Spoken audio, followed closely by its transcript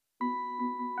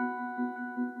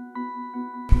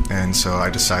And so I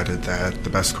decided that the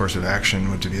best course of action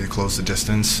would be to close the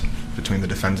distance between the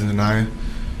defendant and I.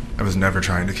 I was never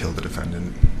trying to kill the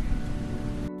defendant.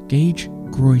 Gage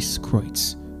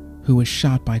Greuze-Kreutz, who was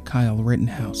shot by Kyle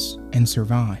Rittenhouse and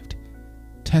survived,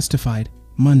 testified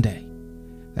Monday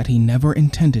that he never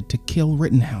intended to kill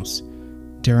Rittenhouse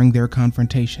during their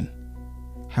confrontation.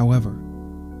 However,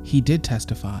 he did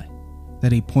testify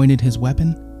that he pointed his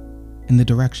weapon in the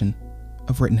direction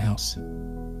of Rittenhouse.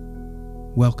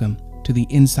 Welcome to the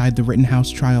Inside the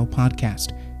Rittenhouse Trial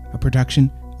podcast, a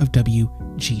production of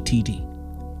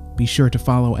WGTD. Be sure to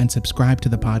follow and subscribe to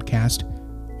the podcast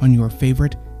on your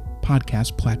favorite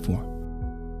podcast platform.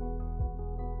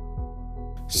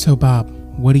 So, Bob,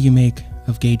 what do you make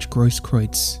of Gage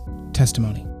Greuze-Kreutz's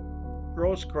testimony?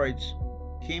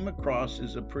 Greuze-Kreutz came across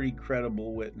as a pretty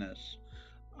credible witness.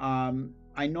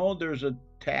 I know there's a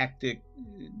tactic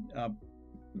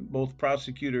both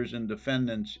prosecutors and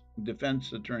defense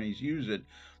attorneys use it,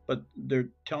 but they're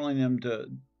telling them to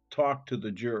talk to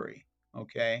the jury,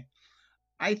 okay?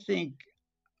 I think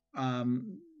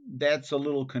that's a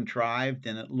little contrived,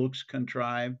 and it looks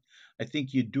contrived. I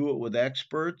think you do it with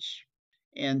experts.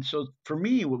 And so for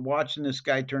me, watching this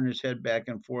guy turn his head back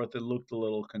and forth, it looked a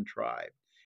little contrived.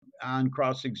 On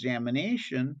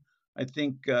cross-examination, I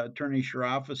think Attorney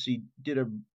Sharafi did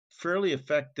a fairly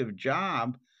effective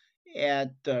job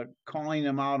at calling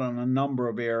him out on a number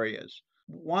of areas.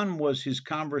 One was his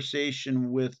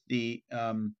conversation with the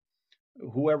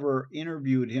whoever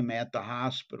interviewed him at the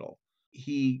hospital.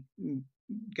 He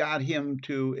got him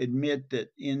to admit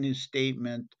that in his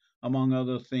statement, among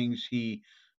other things, he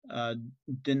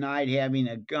denied having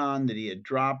a gun, that he had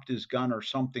dropped his gun or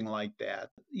something like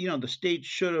that. You know, the state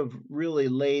should have really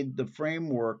laid the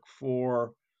framework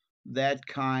for that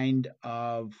kind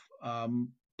of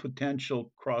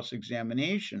potential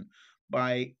cross-examination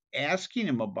by asking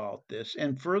him about this,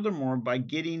 and furthermore, by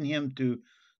getting him to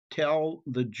tell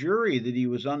the jury that he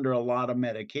was under a lot of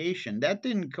medication. That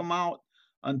didn't come out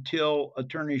until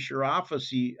Attorney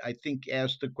Sharafi, I think,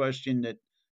 asked the question that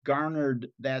garnered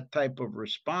that type of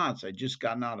response. I just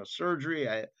gotten out of surgery.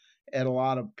 I had a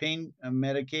lot of pain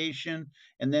medication.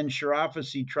 And then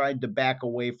Sharafi tried to back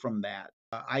away from that.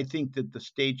 I think that the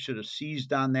state should have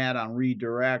seized on that on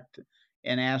redirect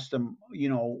and asked him, you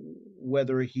know,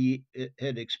 whether he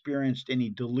had experienced any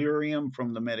delirium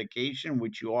from the medication,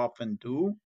 which you often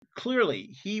do. Clearly,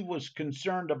 he was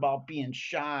concerned about being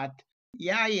shot.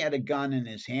 Yeah, he had a gun in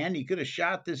his hand. He could have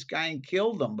shot this guy and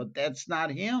killed him, but that's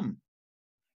not him.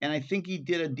 And I think he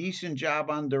did a decent job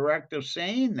on direct of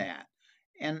saying that.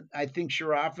 And I think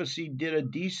Sharafi did a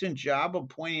decent job of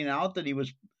pointing out that he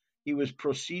was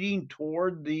proceeding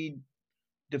toward the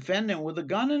defendant with a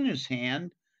gun in his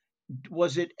hand.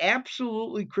 Was it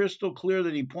absolutely crystal clear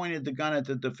that he pointed the gun at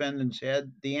the defendant's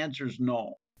head? The answer is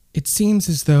no. It seems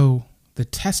as though the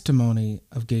testimony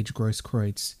of Gage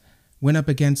Greuze-Kreutz went up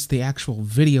against the actual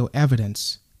video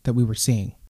evidence that we were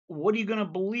seeing. What are you going to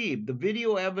believe, the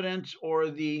video evidence or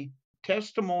the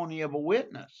testimony of a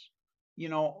witness? You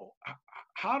know,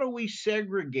 how do we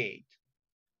segregate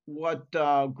what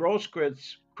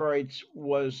Greuze-Kreutz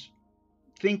was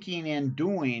thinking and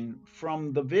doing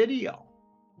from the video?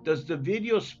 Does the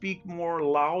video speak more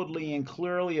loudly and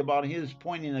clearly about his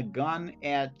pointing a gun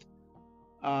at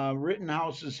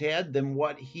Rittenhouse's head than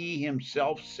what he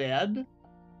himself said?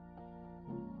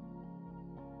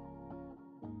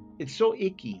 It's so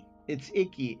icky. It's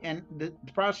icky. And the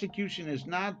prosecution has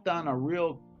not done a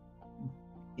real,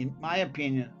 in my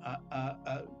opinion,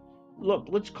 look,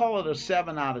 let's call it a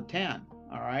 7 out of 10,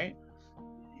 all right?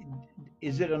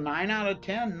 Is it a 9 out of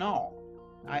 10? No.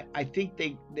 I think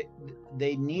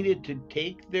they needed to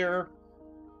take their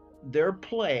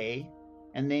play,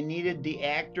 and they needed the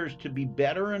actors to be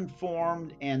better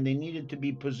informed, and they needed to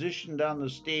be positioned on the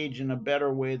stage in a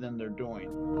better way than they're doing.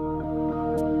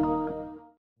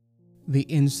 The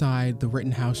Inside the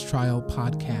Rittenhouse Trial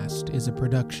podcast is a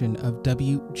production of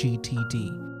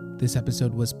WGTD. This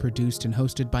episode was produced and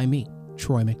hosted by me,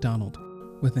 Troy McDonald,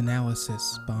 with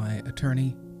analysis by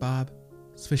attorney Bob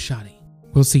Sfashati.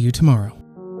 We'll see you tomorrow.